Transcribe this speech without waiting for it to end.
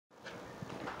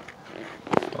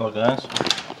Hello guys.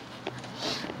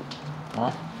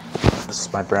 Well, this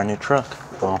is my brand new truck.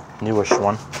 Well, newish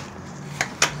one.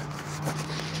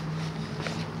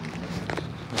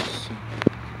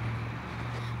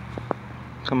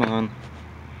 Come on.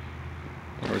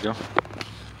 There we go.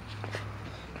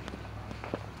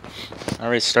 I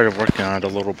already started working on it a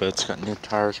little bit. It's got new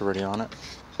tires already on it.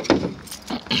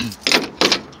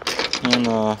 And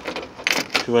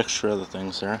two extra other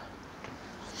things there.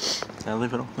 Did I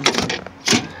leave it open?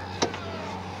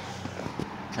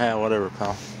 Yeah, whatever,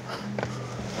 pal.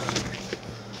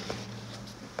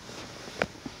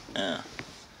 Yeah,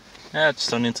 it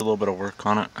still needs a little bit of work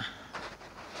on it.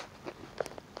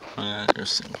 I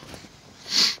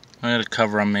got a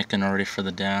cover I'm making already for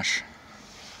the dash.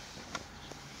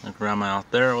 My grandma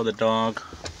out there with a dog.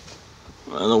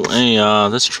 By the way,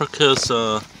 this truck has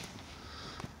the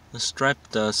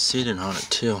striped seating on it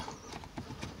too.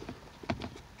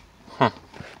 Huh.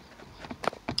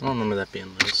 I don't remember that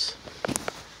being loose.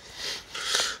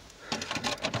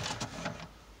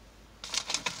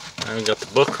 I got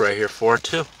the book right here for it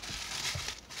too.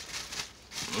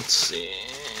 Let's see.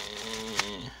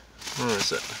 Where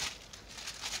is it?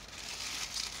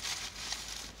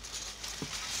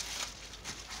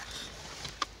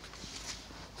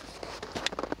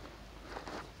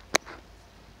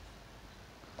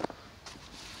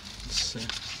 Let's see.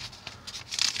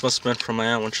 Must have been from my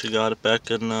aunt when she got it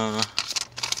back in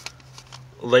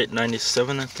late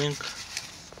 '97, I think.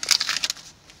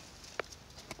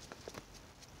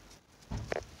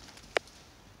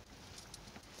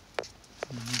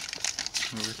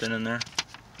 Everything in there.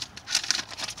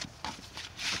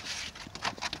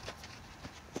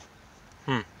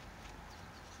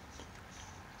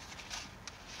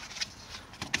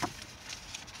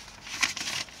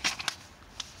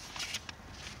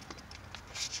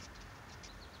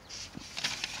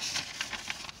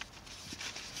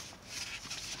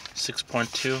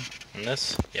 .2 and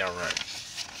this? Yeah, right.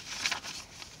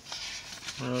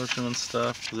 Erosion and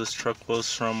stuff. This truck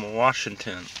was from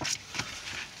Washington.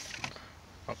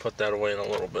 I'll put that away in a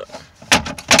little bit.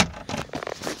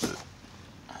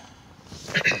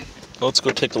 Let's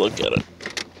go take a look at it.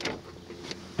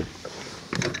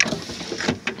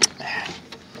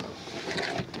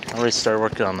 I already started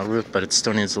working on the roof, but it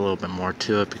still needs a little bit more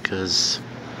to it because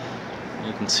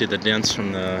you can see the dents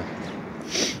from the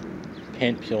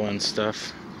paint peel and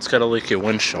stuff. It's got a leaky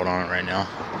windshield on it right now.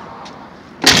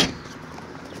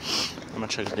 How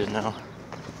much I can do now?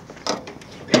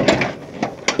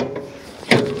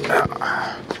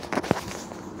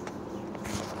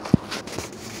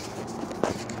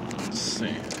 Let's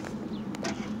see.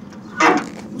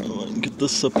 Oh, I can get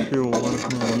this up here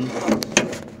one.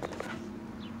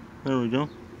 There we go.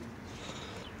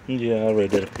 Yeah, I already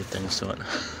did a few things to it.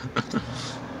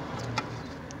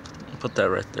 Put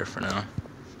that right there for now.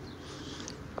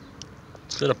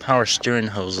 It's got a power steering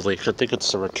hose leak. I think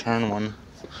it's the return one.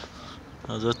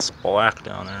 It's black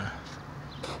down there.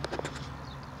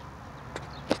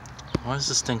 Why does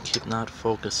this thing keep not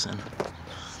focusing?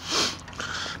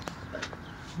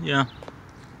 Yeah,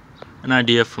 an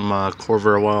idea from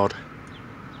Corvair Wild.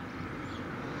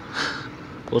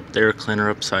 Flip the air cleaner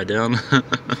upside down.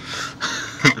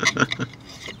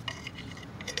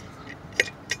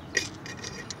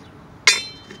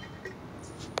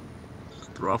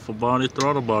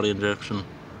 Throttle body injection.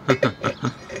 I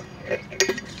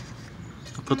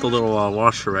put the little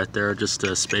washer right there just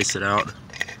to space it out.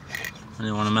 I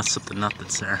didn't want to mess up the nut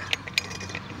that's there.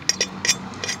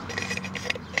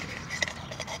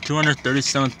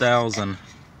 237,000.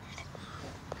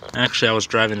 Actually, I was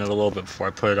driving it a little bit before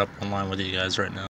I put it up online with you guys right now.